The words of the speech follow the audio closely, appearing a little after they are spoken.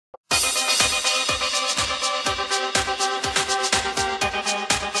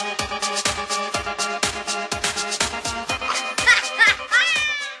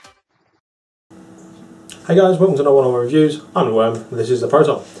Hey guys, welcome to another one of my reviews. I'm the Worm, and this is the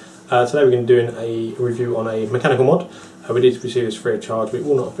Proton. Today we're going to be doing a review on a mechanical mod. We did receive this free of charge, but it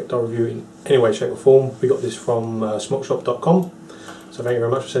will not affect our review in any way, shape or form. We got this from SmokShop.com, so thank you very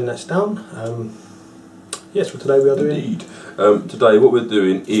much for sending that down. Yes, for today we are doing... Indeed. Today what we're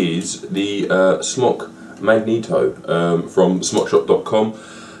doing is the Smok Magneto from SmokShop.com.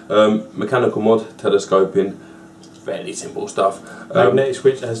 Mechanical mod, telescoping, fairly simple stuff. Magnetic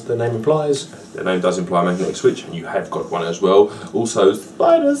switch, as the name implies. The name does imply magnetic switch, and you have got one as well. Also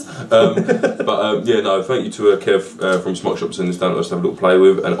spiders. Yeah, no, thank you to Kev from SmokShop for sending this down to us to have a little play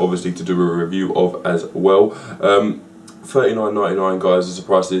with, and obviously to do a review of as well. $39.99 guys is the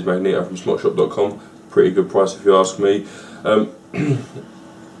price of this Magneto from SmokShop.com. Pretty good price if you ask me. I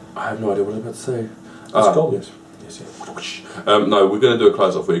have no idea what I'm about to say. Yes. No, we're going to do a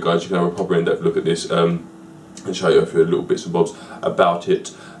close up for you guys. You can have a proper in-depth look at this and show you a few little bits and bobs about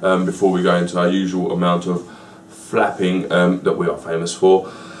it before we go into our usual amount of flapping that we are famous for.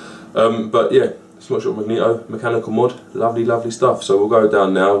 But yeah, SmokShop Magneto, mechanical mod, lovely, lovely stuff. So we'll go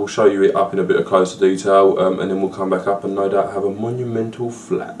down now, we'll show you it up in a bit of closer detail, and then we'll come back up and no doubt have a monumental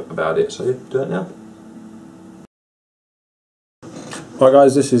flap about it. So yeah, do it now. Right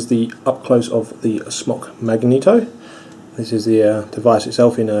guys, this is the up close of the Smok Magneto. This is the device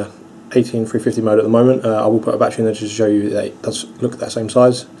itself in a 18350 mode at the moment. I will put a battery in there just to show you that it does look that same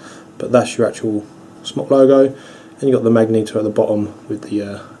size, but that's your actual Smok logo, and you've got the Magneto at the bottom with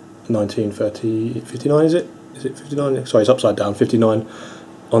the 1930-59, is it 59? Sorry, it's upside down, 59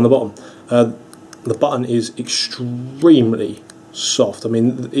 on the bottom. The button is extremely soft. I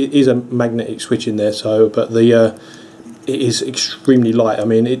mean, it is a magnetic switch in there, so but the it is extremely light. I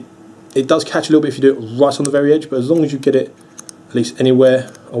mean, it does catch a little bit if you do it right on the very edge, but as long as you get it at least anywhere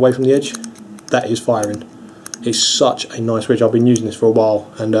away from the edge, that is firing. It's such a nice switch. I've been using this for a while,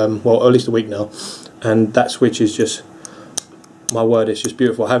 and well, at least a week now, and that switch is just, my word, it's just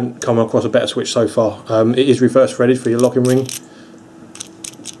beautiful. I haven't come across a better switch so far. It is reverse threaded for your locking ring,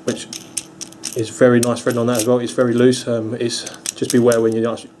 which is very nice threading on that as well. It's very loose. It's just beware when you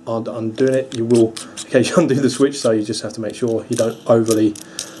aren't undoing it, you will occasionally undo the switch, so you just have to make sure you don't overly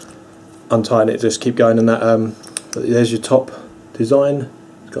untie it. Just keep going, and that there's your top design.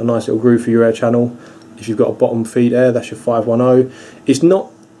 It's got a nice little groove for your air channel. If you've got a bottom feed air, that's your 510. It's not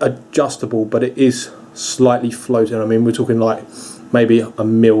adjustable, but it is slightly floating. I mean, we're talking like maybe a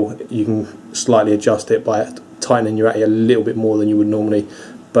mil. You can slightly adjust it by tightening your atty a little bit more than you would normally.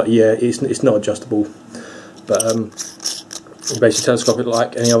 But yeah, it's not adjustable. But you basically telescope it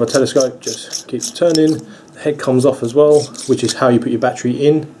like any other telescope. Just keeps turning. The head comes off as well, which is how you put your battery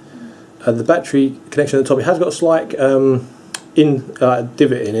in. The battery connection at the top, it has got a slight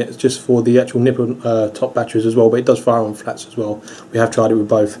divot in it, just for the actual nipple top batteries as well, but it does fire on flats as well. We have tried it with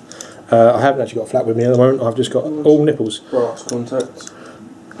both. I haven't actually got a flat with me at the moment. I've just got all nipples. Brass contacts.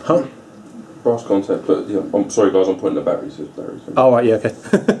 Huh? Brass contact, but yeah, I'm sorry guys, I'm pointing at batteries. Oh right, yeah, okay.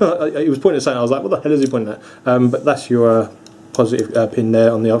 He was pointing at something, I was like, what the hell is he pointing at? But that's your positive pin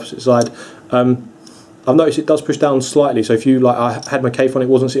there on the opposite side. I've noticed it does push down slightly, so if you, like, I had my cave on, it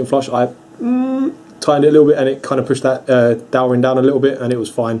wasn't sitting flush, I tightened it a little bit and it kind of pushed that dowering down a little bit, and it was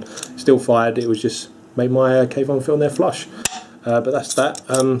fine. Still fired, it was just made my cave on fit on there flush. But that's that.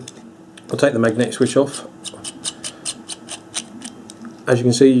 I'll take the magnetic switch off. As you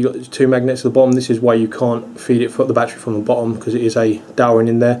can see, you've got two magnets at the bottom. This is why you can't feed it the battery from the bottom, because it is a dowering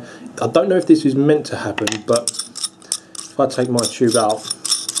in there. I don't know if this is meant to happen, but if I take my tube out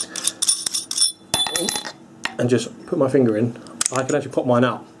and just put my finger in, I can actually pop mine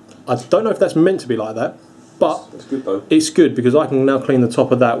out. I don't know if that's meant to be like that, but it's good though. It's good because I can now clean the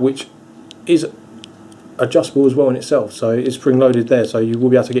top of that, which is adjustable as well in itself. So it's spring loaded there, so you will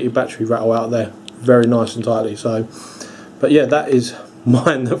be able to get your battery rattle out there very nice and tightly. So, but yeah, that is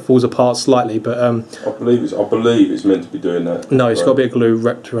mine that falls apart slightly. But I believe it's meant to be doing that. No, it's got a bit of glue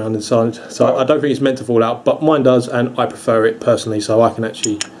wrapped around inside, so I don't think it's meant to fall out. But mine does, and I prefer it personally, so I can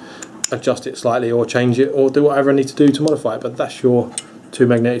actually adjust it slightly or change it or do whatever I need to do to modify it. But that's your two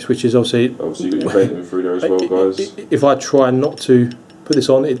magnetic switches. Obviously you got your vent through there as well, guys. If I try not to put this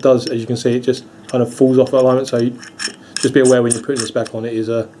on, it does, as you can see, it just kind of falls off alignment, so just be aware when you're putting this back on. It is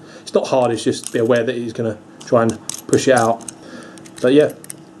it's not hard, it's just be aware that it's going to try and push it out. But yeah,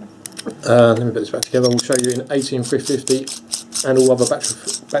 let me put this back together. We'll show you in 18350 and all other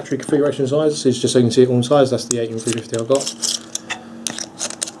battery configuration sizes. It's just so you can see it on size. That's the 18350 I've got.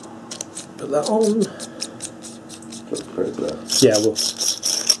 Put that on. Yeah, I will.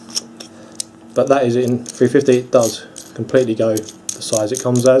 But that is in 350. It does completely go the size it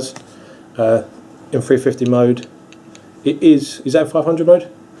comes as. In 350 mode, it is that 500 mode?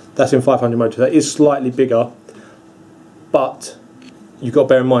 That's in 500 mode. That is slightly bigger, but you've got to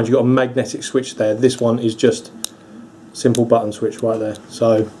bear in mind you've got a magnetic switch there. This one is just simple button switch right there.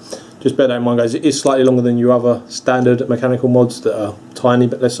 So just bear that in mind, guys. It is slightly longer than your other standard mechanical mods that are tiny,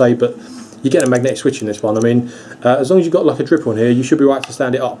 but let's say, but you get a magnetic switch in this one. I mean, as long as you've got like a drip on here, you should be right to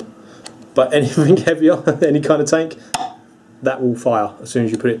stand it up. But anything heavier, any kind of tank, that will fire as soon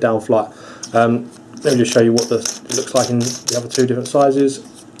as you put it down flat. Let me just show you what it looks like in the other two different sizes.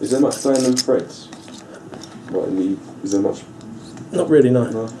 Is there much play in them threads? Right, is there much? Not really,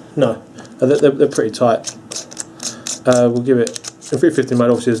 no. No, they're pretty tight. We'll give it, in 350 mode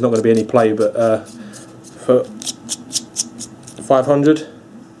obviously there's not going to be any play, but for 500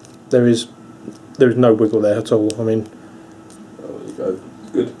 there is no wiggle there at all. I mean, oh, there you go.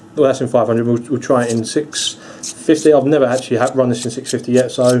 Good. Well, that's in 500. We'll try it in 650. I've never actually run this in 650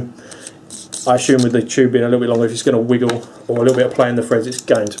 yet, so I assume with the tube being a little bit longer, if it's going to wiggle or a little bit of play in the threads, it's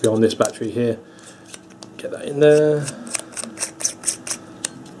going to be on this battery here. Get that in there.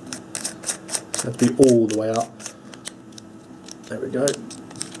 Have to be all the way up. There we go.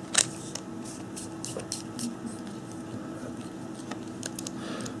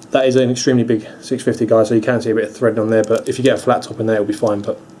 That is an extremely big 650, guys, so you can see a bit of thread on there, but if you get a flat top in there it'll be fine,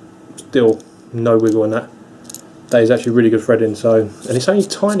 but still no wiggle in that. That is actually really good threading, so, and it's only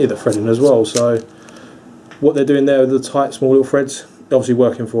tiny, the threading as well, so what they're doing there with the tight small little threads, obviously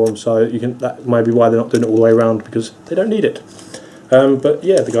working for them, so that may be why they're not doing it all the way around, because they don't need it. But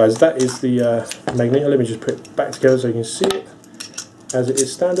yeah, guys, that is the Magneto. Let me just put it back together so you can see it as it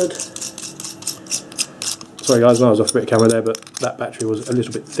is standard. Sorry guys, I was off a bit of camera there, but that battery was a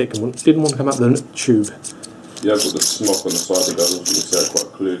little bit thick and didn't want to come out the tube. Yeah, I've got the Smok on the side of it, guys, you can see it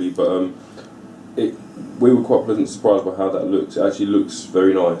quite clearly, but we were quite pleasantly surprised by how that looks. It actually looks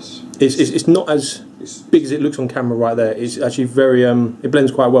very nice. It's not as big as it looks on camera right there. It's actually very, it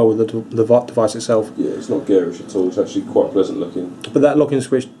blends quite well with the device itself. Yeah, it's not garish at all, it's actually quite pleasant looking. But that locking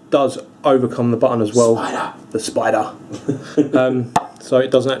switch does overcome the button as well. Spider! The spider. So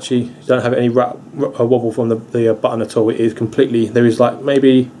it doesn't actually, you don't have any wobble from the button at all. It is completely, there is like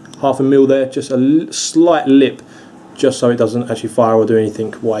maybe half a mil there, just a slight lip, just so it doesn't actually fire or do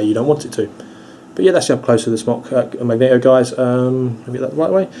anything why you don't want it to. But yeah, that's up close to the Smok Magneto, guys. Let me get that the right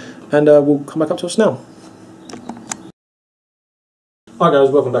way, and we'll come back up to us now. Hi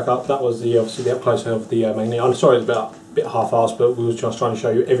guys, welcome back up. That was obviously the up close of the Magneto. I'm sorry it's a bit half-assed, but we were just trying to show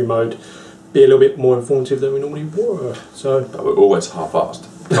you every mode, be a little bit more informative than we normally were. So but we're always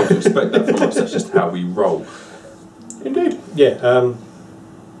half-assed. Come to expect that from us. That's just how we roll. Indeed. Yeah.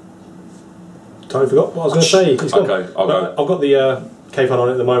 Totally forgot what I was going to say. It's gone. Okay, I'll go. I've got the K-Fan on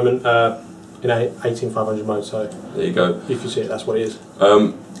it at the moment. In 18500 mode, so there you go. If you see it, that's what it is.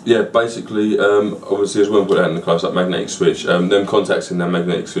 Yeah, basically, obviously, as well, put that in the close-up magnetic switch. Them contacts in that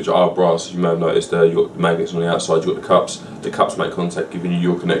magnetic switch are brass, as you may have noticed there. You've got the magnets on the outside, you've got the cups. The cups make contact, giving you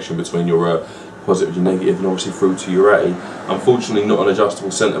your connection between your positive and your negative, and obviously through to your A. Unfortunately, not an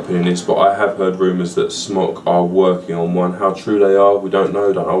adjustable centre pin in this, but I have heard rumours that Smok are working on one. How true they are, we don't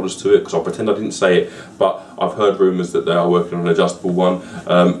know. Don't hold us to it, because I'll pretend I didn't say it. But I've heard rumours that they are working on an adjustable one,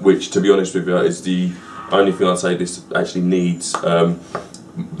 which, to be honest with you, is the only thing I'd say this actually needs.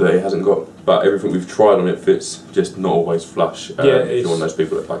 That it hasn't got, but everything we've tried on it fits, just not always flush. Yeah, if you're one of those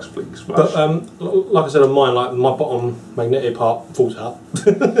people that likes flicks flush. But like I said on mine, like my bottom magnetic part falls out.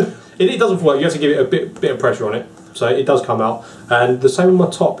 it doesn't fall out. You have to give it a bit of pressure on it, so it does come out. And the same with my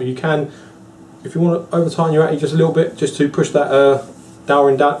top. You can, if you want to over tighten your atty just a little bit, just to push that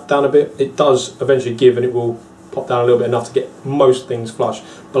dowering down a bit, it does eventually give, and it will pop down a little bit enough to get most things flush.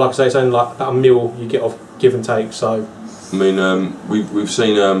 But like I say, it's only like about a mil you get off give and take. So. I mean, we've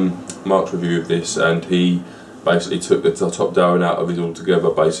seen Mark's review of this, and he basically took the top dowering out of it altogether,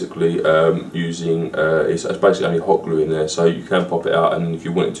 basically using it's basically only hot glue in there, so you can pop it out, and if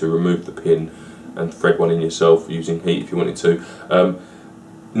you wanted to remove the pin and thread one in yourself using heat if you wanted to.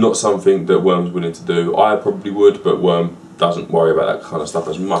 Not something that Worm's willing to do. I probably would, but Worm doesn't worry about that kind of stuff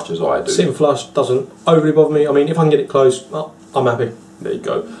as much as I do. Sitting flush doesn't overly bother me. I mean, if I can get it close, well, I'm happy. There you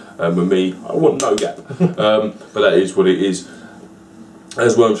go. With me, I want no gap. But that is what it is.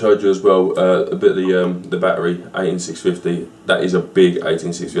 As Worm showed you as well, a bit of the battery, 18650. That is a big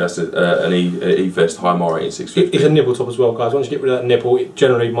 18650. That's an E-Fest High-Mar 18650. It's a nipple top as well, guys. Once you get rid of that nipple,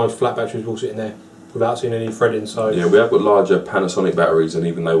 generally most flat batteries will sit in there without seeing any threading. So yeah, we have got larger Panasonic batteries, and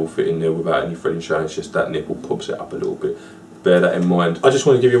even they will fit in there without any threading showing. It's just that nipple pops it up a little bit. Bear that in mind. I just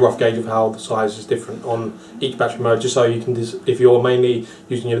want to give you a rough gauge of how the size is different on each battery mode, just so you can, if you're mainly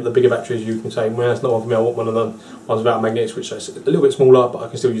using the bigger batteries, you can say, well, that's not one for me, I want one of them ones without a magnetic switch, so it's a little bit smaller, but I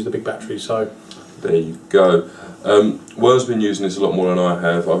can still use the big batteries. So There you go. Worm's been using this a lot more than I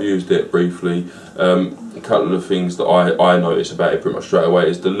have. I've used it briefly. A couple of the things that I notice about it pretty much straight away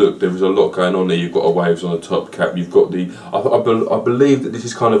is the look. There is a lot going on there. You've got a waves on the top cap. You've got the. I believe that this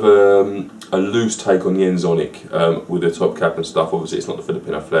is kind of a loose take on the Enzonic with the top cap and stuff. Obviously, it's not the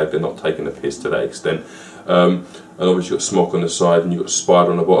Filipino flag. They're not taking the piss to that extent. And obviously, you've got Smok on the side and you've got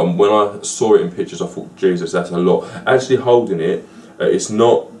Spider on the bottom. When I saw it in pictures, I thought, Jesus, that's a lot. Actually, holding it, it's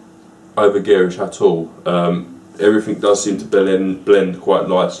not over garish at all. Everything does seem to blend quite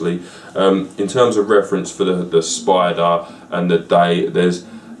nicely. In terms of reference for the Spider and the Day, there's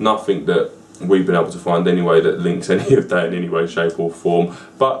nothing that we've been able to find anyway that links any of that in any way, shape or form.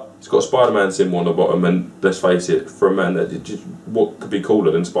 But it's got a Spider-Man symbol on the bottom, and let's face it, for a man that just, what could be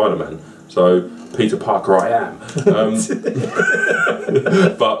cooler than Spider-Man? So Peter Parker I am.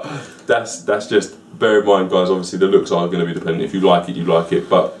 But that's just, bear in mind guys, obviously the looks are going to be dependent. If you like it, you like it,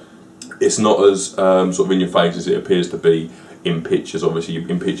 but it's not as sort of in your face as it appears to be in pictures. Obviously,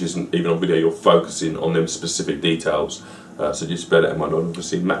 in pictures and even on video, you're focusing on them specific details. So just bear that in mind.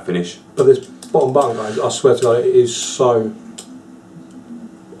 Obviously, matte finish. But this bottom button, guys, I swear to God, it is so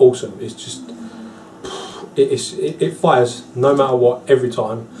awesome. It's just, it fires no matter what every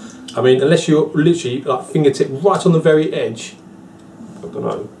time. I mean, unless you're literally like fingertip right on the very edge. I don't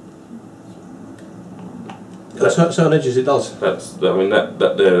know. At certain edges, it does. I mean,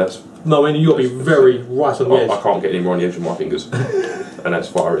 that's. No, I mean, you've got to be very right on the edge. I can't get any more on the edge of my fingers, and that's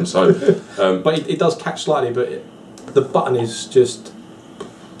firing. So, but it does catch slightly. But the button is just.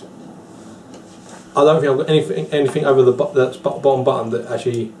 I don't think I've got anything over the bottom button that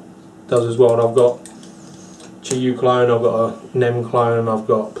actually does as well. And I've got GU clone, I've got a NEM clone, I've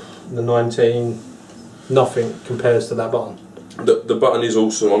got the 19. Nothing compares to that button. The button is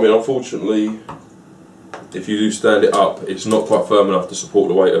awesome. I mean, unfortunately, if you do stand it up, it's not quite firm enough to support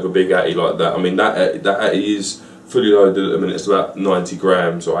the weight of a big Atty like that. I mean, that Atty is fully loaded at the minute. It's about 90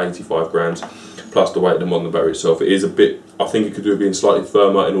 grams or 85 grams, plus the weight of the modern battery itself. It is a bit, I think it could do with being slightly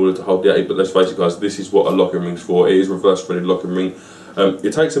firmer in order to hold the Atty, but let's face it guys, this is what a locking ring's for. It is reverse threaded locking ring.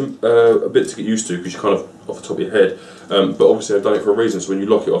 It takes a bit to get used to because you're kind of off the top of your head, but obviously I've done it for a reason, so when you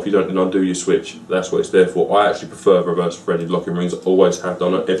lock it off you don't then undo your switch. That's what it's there for. I actually prefer reverse threaded locking rings. I always have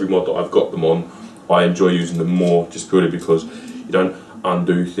done it. Every mod that I've got them on, I enjoy using them more, just purely because you don't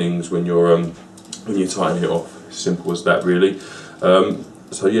undo things when you're tightening it off. It's simple as that, really.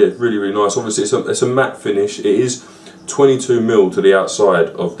 So yeah, really nice. Obviously it's a matte finish. It is 22mm to the outside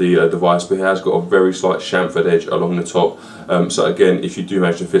of the device, but it has got a very slight chamfered edge along the top. So again, if you do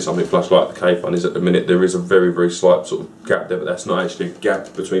manage to fit something flush like the K-Fun is at the minute, there is a very slight sort of gap there, but that's not actually a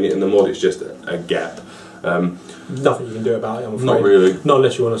gap between it and the mod, it's just a gap. Nothing you can do about it, I'm afraid. Not really. Not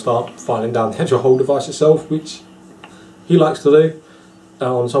unless you want to start filing down the actual whole device itself, which he likes to do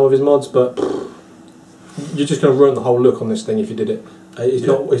on some of his mods, but you're just going to ruin the whole look on this thing if you did it.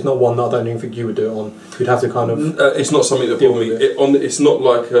 It's not one that I don't even think you would do it on. You'd have to kind of. It's not something that probably. It's not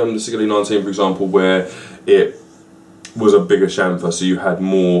like the Sigilly 19, for example, where it was a bigger chamfer, so you had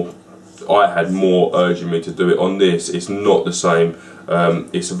more. I had more urging me to do it. On this, it's not the same.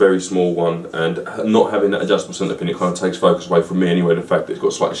 It's a very small one, and not having that adjustable centre pin, it kind of takes focus away from me anyway. The fact that it's got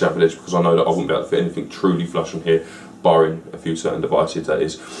a slightly chamfered edge, because I know that I wouldn't be able to fit anything truly flush on here, barring a few certain devices. That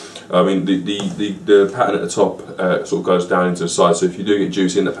is. I mean, the pattern at the top sort of goes down into the side, so if you do get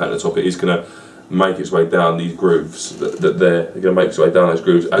juice in the pattern at the top, it is going to make its way down these grooves. They're going to make its way down those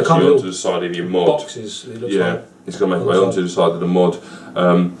grooves, actually onto the side of your mod. Boxes, it looks like. It's going to make its way onto the side of the mod.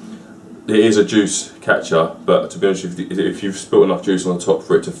 It is a juice catcher, but to be honest with you, if you've spilt enough juice on the top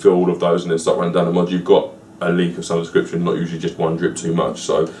for it to fill all of those and then start running down the mod, you've got a leak of some description, not usually just one drip too much.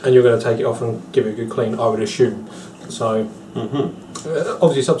 So. And you're going to take it off and give it a good clean, I would assume. So.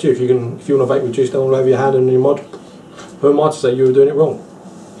 Obviously it's up to you. If you want to vape with juice down all over your hand and your mod, who am I to say you were doing it wrong?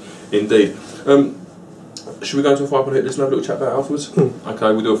 Indeed. Should we go into a 5.8 list and have a little chat about it afterwards?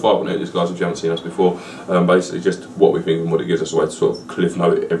 Okay, we'll do a 5.8 list, guys, if you haven't seen us before. Basically just what we think and what it gives us a way to sort of cliff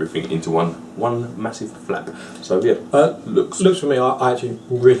note everything into one massive flap. So yeah, looks for me, I actually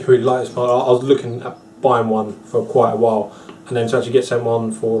really like this part. I was looking at buying one for quite a while, and then to actually get sent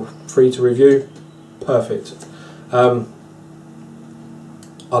one for free to review, perfect. I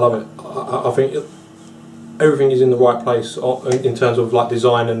love it. I think everything is in the right place in terms of like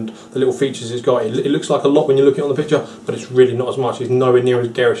design and the little features it's got. It looks like a lot when you look at it on the picture, but it's really not as much. It's nowhere near as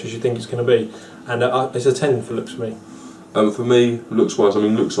garish as you think it's going to be, and it's a 10 for looks for me. For me, looks wise, I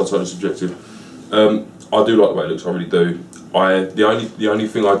mean, looks are totally subjective. I do like the way it looks, I really do. The only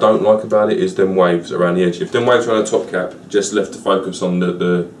thing I don't like about it is them waves around the edge. If them waves around the top cap just left to focus on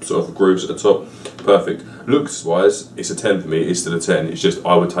the sort of grooves at the top, perfect. Looks wise, it's a 10 for me, it's still a 10. It's just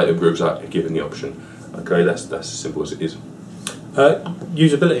I would take the grooves out given the option. Okay, that's as simple as it is.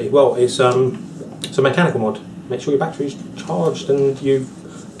 Usability, well, it's a mechanical mod. Make sure your battery's charged and you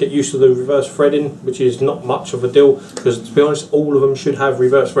get used to the reverse threading, which is not much of a deal, because to be honest, all of them should have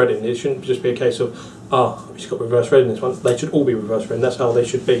reverse threading. It shouldn't just be a case of, we just got reverse threading this one. They should all be reverse threading, that's how they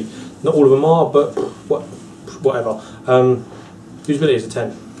should be. Not all of them are, but whatever. Usability is a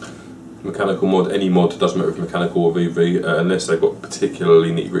 10. Mechanical mod, any mod, doesn't matter if mechanical or VV, unless they've got particularly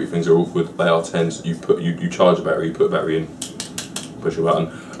nitty gritty things that are awkward, they are 10s. You charge a battery, you put a battery in, push a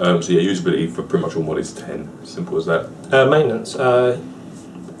button. So yeah, usability for pretty much all mod is 10. Simple as that. Maintenance.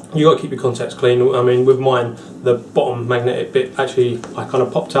 You got to keep your contacts clean. I mean, with mine, the bottom magnetic bit actually, I kind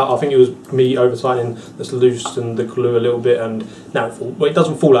of popped out. I think it was me over tightening that's loosened the glue a little bit, and now it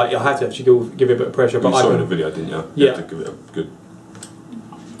doesn't fall out. You have to actually give it a bit of pressure. But you saw in the video, didn't you? Yeah. You have to give it a good.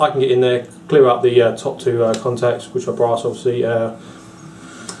 I can get in there, clear up the top two contacts, which are brass, obviously.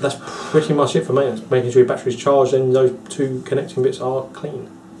 That's pretty much it for maintenance. Making sure your battery's charged and those two connecting bits are clean.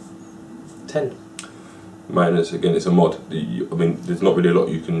 10. Maintenance, again, it's a mod. I mean, there's not really a lot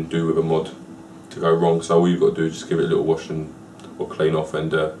you can do with a mod to go wrong, so all you've got to do is just give it a little wash or clean off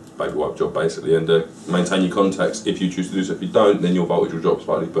and baby wipe job basically, and maintain your contacts if you choose to do so. If you don't, then your voltage will drop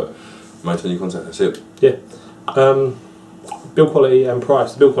slightly, but maintain your contacts, that's it. Yeah. Build quality and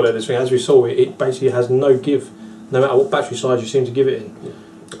price. The build quality of this thing, as we saw, it basically has no give, no matter what battery size you seem to give it in. Yeah.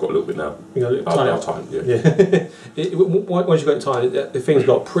 I've got a little bit now. You got a little tiny. Yeah. Once you go tiny, the thing's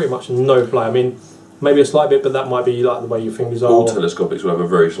got pretty much no play. I mean, maybe a slight bit, but that might be like the way your fingers are. All telescopics will have a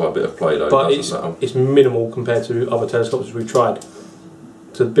very slight bit of play though. But it's minimal compared to other telescopes we've tried.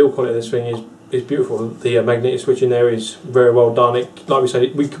 So the build quality of this thing is beautiful. The magnetic switch in there is very well done. Like we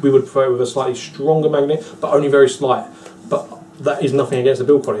said, we would prefer it with a slightly stronger magnet, but only very slight. But that is nothing against the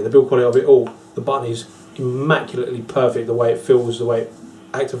build quality. The build quality of it all, the button is immaculately perfect. The way it feels, the way it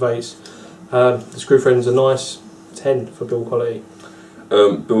activates. The screw threadings are nice. 10 for build quality.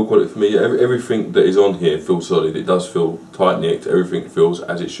 Build quality for me, everything that is on here feels solid. It does feel tight nicked. Everything feels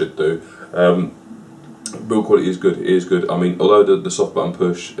as it should do. Build quality is good. It is good. I mean, although the soft button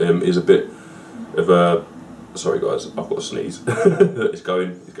push is a bit of a, sorry guys, I've got a sneeze. It's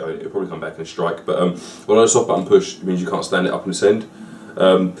going. It'll probably come back and strike. But although the soft button push means you can't stand it up in this end.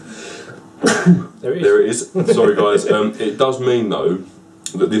 There it is. Sorry guys. It does mean though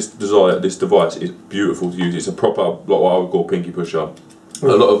that this device is beautiful to use. It's a proper, like what I would call pinky pusher. A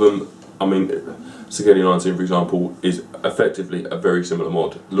lot of them, I mean, Sigeli 19 for example is effectively a very similar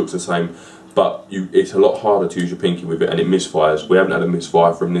mod. Looks the same, but it's a lot harder to use your pinky with it, and it misfires. We haven't had a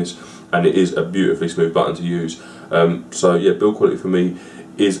misfire from this, and it is a beautifully smooth button to use. So yeah, build quality for me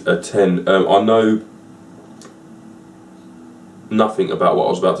is a 10. I know nothing about what I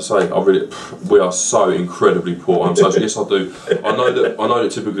was about to say. We are so incredibly poor. I'm so yes, I do. I know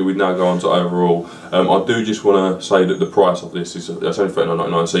that typically we'd now go on to overall. I do just want to say that the price of this is only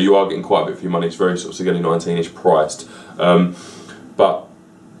 $39.99, so you are getting quite a bit for your money. It's very sort of Sigeli 19-ish priced, but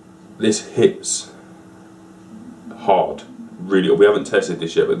this hits hard. Really, we haven't tested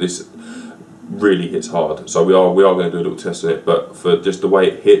this yet, but this really hits hard. So we are going to do a little test on it. But for just the way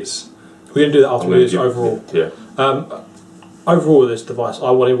it hits, we're going to do that after we do this overall. Yeah. Overall with this device,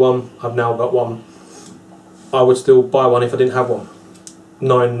 I wanted one, I've now got one. I would still buy one if I didn't have one.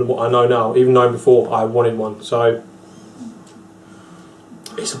 Knowing what I know now, even knowing before I wanted one. So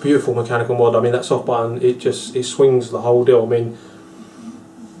it's a beautiful mechanical mod. I mean, that soft button, it swings the whole deal. I mean,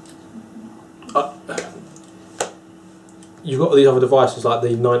 you've got these other devices like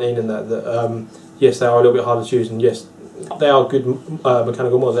the 19 and that yes, they are a little bit harder to use, and yes, they are good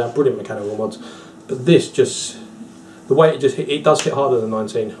mechanical mods, they are brilliant mechanical mods, but this just, the way it does hit harder than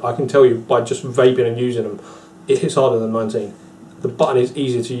 19. I can tell you by just vaping and using them, it hits harder than 19. The button is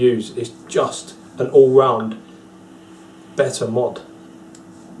easier to use, it's just an all-round better mod.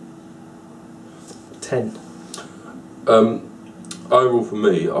 10. Overall for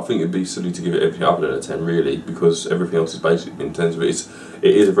me, I think it'd be silly to give it everything other than a 10 really, because everything else is basically in 10s, but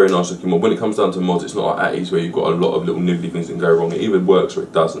it is a very nice looking mod. When it comes down to mods, it's not like Atties where you've got a lot of little niggly things that can go wrong. It either works or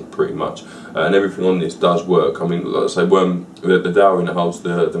it doesn't, pretty much, and everything on this does work. I mean, like I say, the dowering that holds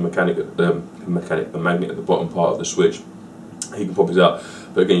the magnet at the bottom part of the switch, he can pop his out.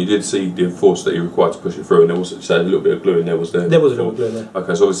 But again, you did see the force that you required to push it through, and there was, say, a little bit of glue in there, was there? There was a little glue in there.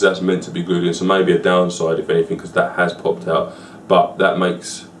 Okay, so obviously that's meant to be glued in, so maybe a downside, if anything, because that has popped out, but that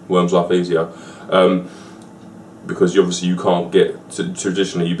makes Worm's life easier. because obviously you can't get to,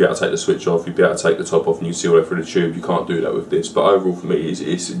 traditionally you'd be able to take the switch off, you'd be able to take the top off and you see all the way through the tube. You can't do that with this, but overall for me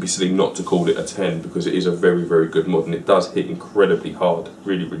it'd be silly not to call it a 10 because it is a very, very good mod and it does hit incredibly hard,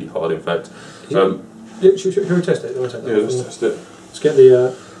 really, really hard in fact. Should we test it? Yeah, let's test it. Let's get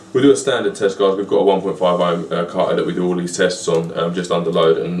the... We'll do a standard test, guys. We've got a 1.5 ohm carter that we do all these tests on, just under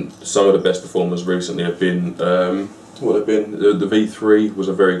load, and some of the best performers recently have been, what have been, the V3 was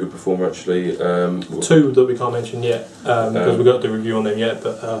a very good performer actually. Two that we can't mention yet, because we've got the review on them yet,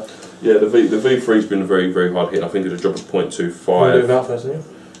 but... yeah, the V3's been very, very hard hit. I think it's a drop of 0.25. You want to do it out first, don't you?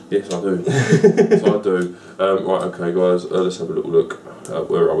 Yes, I do. Yes, I do. Right, okay guys, let's have a little look.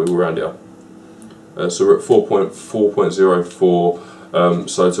 Where are we? We're around here. So we're at 4.04.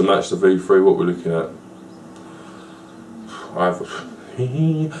 So to match the V3, what we're looking at, I have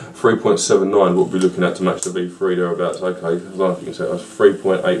 3.79. What we're looking at to match the V3 thereabouts. Okay, I don't know if you can say that's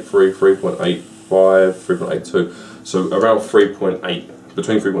 3.83, 3.85, 3.82. So around 3.8,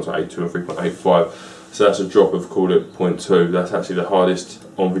 between 3.82 and 3.85. So that's a drop of, call it 0.2. That's actually the hardest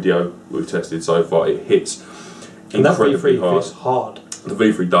on video we've tested so far. It hits incredibly hard. Hits hard. The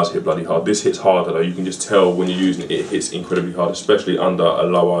V3 does hit bloody hard. This hits harder though. You can just tell when you're using it. It hits incredibly hard, especially under a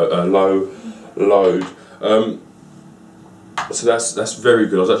low load. So that's very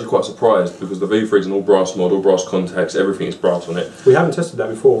good. I was actually quite surprised because the V3 is an all brass mod, all brass contacts. Everything is brass on it. We haven't tested that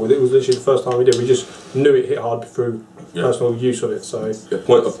before. It was literally the first time we did. We just knew it hit hard through personal use of it. So yeah, a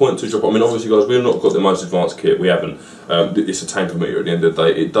 0.2 drop. I mean, obviously, guys, we've not got the most advanced kit. We haven't. It's a tanker meter at the end of the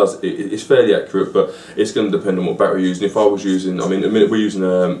day. It's fairly accurate, but it's going to depend on what battery you're using. If I was using, I mean, we're using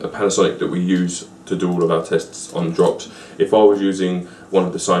a Panasonic that we use to do all of our tests on drops. If I was using one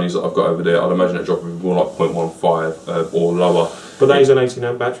of the Sonys that I've got over there, I'd imagine that drop would be more like 0.15 or lower. But that is an 18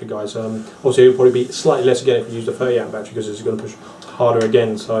 amp battery, guys. Obviously, it would probably be slightly less again if you use the 30 amp battery because it's going to push harder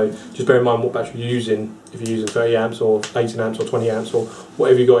again. So just bear in mind what battery you're using. If you're using 30 amps or 18 amps or 20 amps or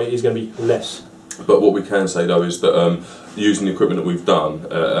whatever you got, it is going to be less. But what we can say though is that using the equipment that we've done,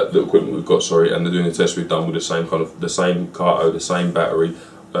 and doing the tests we've done with the same carto, the same battery,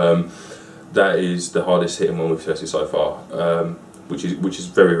 that is the hardest hitting one we've tested so far. Which is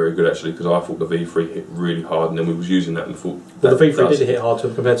very, very good actually, because I thought the V3 hit really hard, and then we was using that and thought. But the V3 did hit hard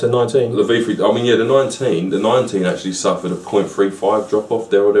compared to the 19. The V3, I mean, yeah, the 19 actually suffered a 0.35 drop off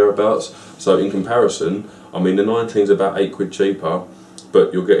there or thereabouts. So in comparison, I mean, the 19's about £8 cheaper,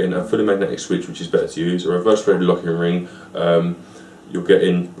 but you're getting a fully magnetic switch, which is better to use, a reverse threaded locking ring. You're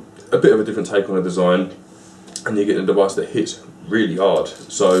getting a bit of a different take on the design, and you're getting a device that hits really hard.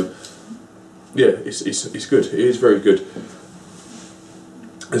 So yeah, it's good. It is very good.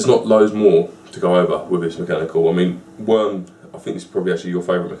 There's not loads more to go over with this mechanical. I mean, Worm, I think this is probably actually your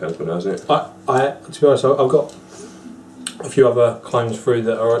favourite mechanical now, isn't it? To be honest, I've got a few other clones through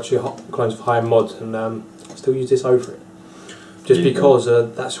that are actually clones of higher mods, and I still use this over it. Just because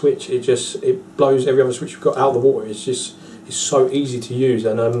that switch, it blows every other switch you've got out of the water. It's so easy to use,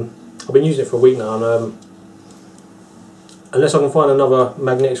 and I've been using it for a week now, and unless I can find another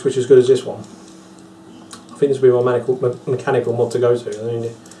magnetic switch as good as this one, I think this will be my mechanical mod to go to. I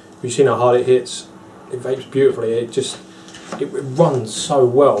mean, you've seen how hard it hits. It vapes beautifully. It runs so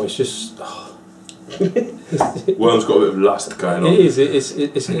well. It's just. Worm's got a bit of lust going on. It is. It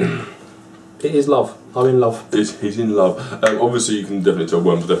is love. I'm in love. He's in love. Obviously, you can definitely tell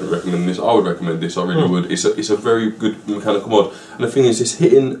Worm would definitely recommend this. I would recommend this. I really would. It's a very good mechanical mod. And the thing is, it's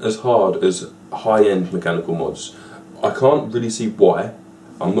hitting as hard as high-end mechanical mods. I can't really see why.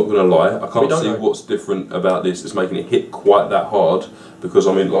 I'm not going to lie, I can't see what's different about this that's making it hit quite that hard, because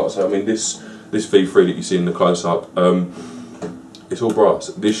I mean, like I say, I mean this V3 that you see in the close-up, it's all brass.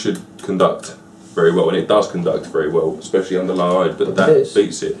 This should conduct very well, and it does conduct very well, especially under low load, but that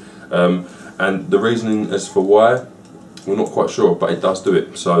beats it. And the reasoning as for why, we're not quite sure, but it does do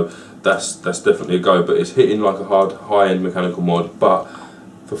it, so that's definitely a go. But it's hitting like a high-end mechanical mod, but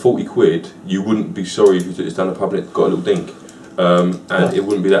for 40 quid, you wouldn't be sorry if you took this down the pub and it got a little dink. And it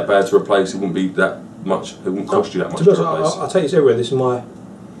wouldn't be that bad to replace. It wouldn't be that much. It wouldn't cost you that much to replace. I'll take this everywhere. This is my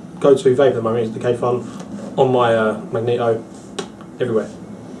go-to vape at the moment. It's the K-Fun on my Magneto everywhere.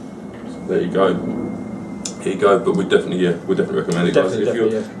 There you go. Here you go. But we definitely recommend it, guys.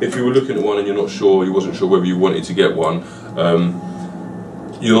 If you were looking at one and you're not sure, you wasn't sure whether you wanted to get one,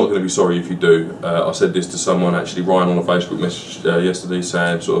 you're not going to be sorry if you do. I said this to someone, actually, Ryan, on a Facebook message yesterday,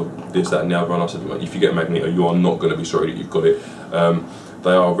 saying sort of this, that and the other, and I said, if you get a Magneto, you are not going to be sorry that you've got it.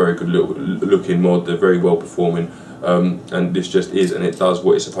 They are a very good looking mod, they're very well performing, and this just is, and it does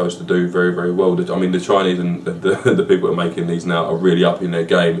what it's supposed to do very, very well. I mean, the Chinese and the people that are making these now are really up in their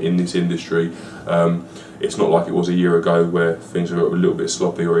game in this industry. It's not like it was a year ago where things were a little bit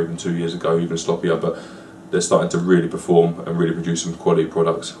sloppy, or even 2 years ago even sloppier, but they're starting to really perform and really produce some quality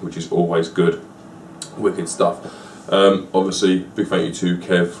products, which is always good. Wicked stuff. Obviously, big thank you to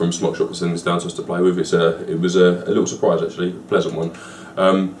Kev from SmokShop for sending this down to us to play with. It was a little surprise actually, a pleasant one.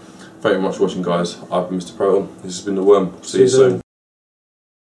 Thank you very much for watching, guys. I've been Mr. Proton. This has been The Worm. See you soon.